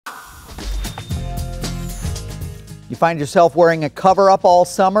You find yourself wearing a cover-up all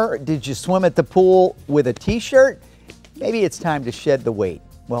summer? Did you swim at the pool with a t-shirt? Maybe it's time to shed the weight.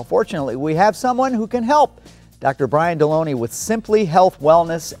 Well, fortunately, we have someone who can help. Dr. Brian Deloney with Simply Health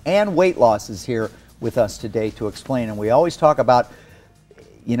Wellness and Weight Loss is here with us today to explain. And we always talk about,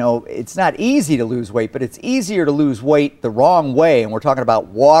 you know, it's not easy to lose weight, but it's easier to lose weight the wrong way. And we're talking about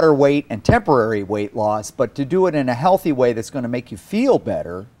water weight and temporary weight loss, but to do it in a healthy way that's going to make you feel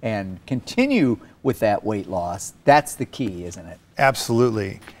better and continue with that weight loss, that's the key, isn't it?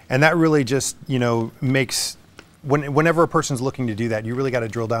 Absolutely. And that really just, you know, makes, whenever a person's looking to do that, you really got to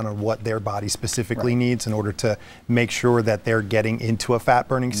drill down on what their body specifically needs in order to make sure that they're getting into a fat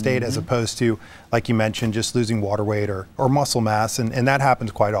burning state, as opposed to, like you mentioned, just losing water weight or muscle mass. And that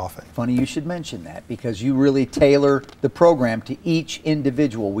happens quite often. Funny you should mention that, because you really tailor the program to each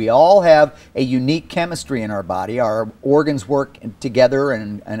individual. We all have a unique chemistry in our body. Our organs work together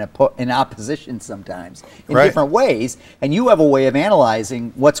and in opposition sometimes in different ways. And you have a way of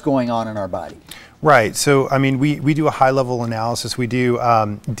analyzing what's going on in our body. Right. So, I mean, we do a high-level analysis. We do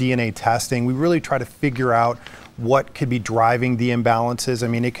DNA testing. We really try to figure out what could be driving the imbalances. I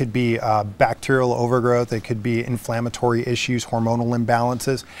mean, it could be bacterial overgrowth. It could be inflammatory issues, hormonal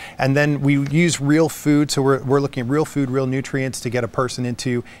imbalances. And then we use real food. So we're looking at real food, real nutrients to get a person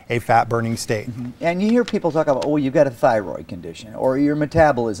into a fat-burning state. And you hear people talk about, oh, you've got a thyroid condition or your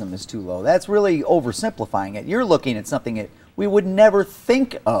metabolism is too low. That's really oversimplifying it. You're looking at something that we would never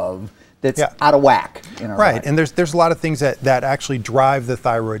think of that's out of whack in our body. And there's a lot of things that actually drive the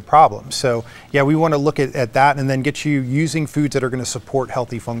thyroid problem. So yeah, we want to look at that and then get you using foods that are going to support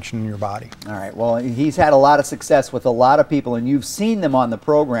healthy function in your body. All right, well, he's had a lot of success with a lot of people, and you've seen them on the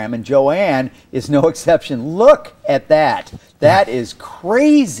program, and Joanne is no exception. Look at that. That is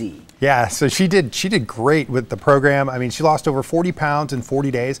crazy. Yeah, so she did great with the program. I mean, she lost over 40 pounds in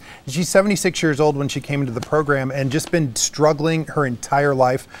 40 days. She's 76 years old when she came into the program and just been struggling her entire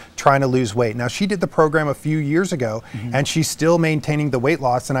life trying to lose weight. Now, she did the program a few years ago, and she's still maintaining the weight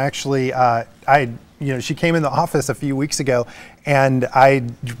loss. And I actually, you know, she came in the office a few weeks ago, and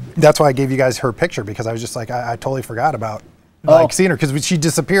that's why I gave you guys her picture, because I was just like, I totally forgot about seeing her, because she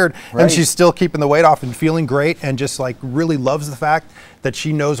disappeared, and she's still keeping the weight off and feeling great, and just like really loves the fact that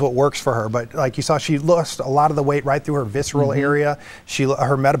she knows what works for her. But like you saw, she lost a lot of the weight right through her visceral area.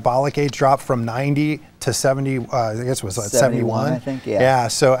 Her metabolic age dropped from 90 to 70, I guess it was 71. I think, yeah.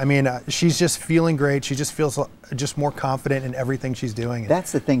 So I mean, she's just feeling great. She just feels just more confident in everything she's doing.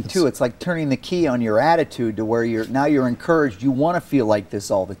 That's the thing too. It's like turning the key on your attitude to where you're encouraged. You want to feel like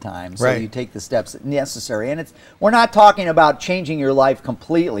this all the time, so you take the steps necessary. And we're not talking about changing your life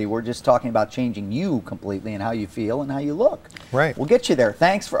completely. We're just talking about changing you completely and how you feel and how you look. Right. We'll get you there.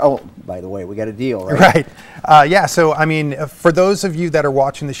 Thanks for. Oh, by the way, we got a deal, right? Right. Yeah. So I mean, for those of you that are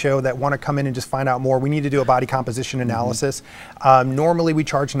watching the show that want to come in and just find out more, we need to do a body composition analysis. Normally, we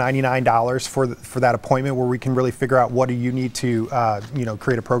charge $99 for that appointment, where we can really figure out what do you need to you know,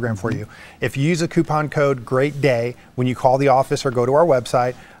 create a program for you. If you use a coupon code GREAT-DAY when you call the office or go to our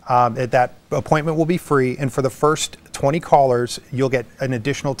website, that appointment will be free, and for the first 20 callers, you'll get an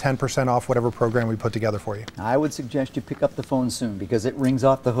additional 10% off whatever program we put together for you. I would suggest you pick up the phone soon, because it rings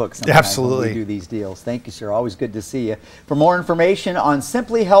off the hook sometimes when we do these deals. Thank you, sir. Always good to see you. For more information on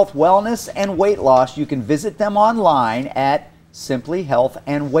Simply Health Wellness and Weight Loss, you can visit them online at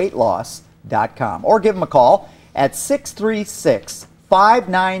simplyhealthandweightloss.com, or give them a call at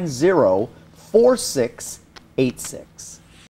 636-590-4686.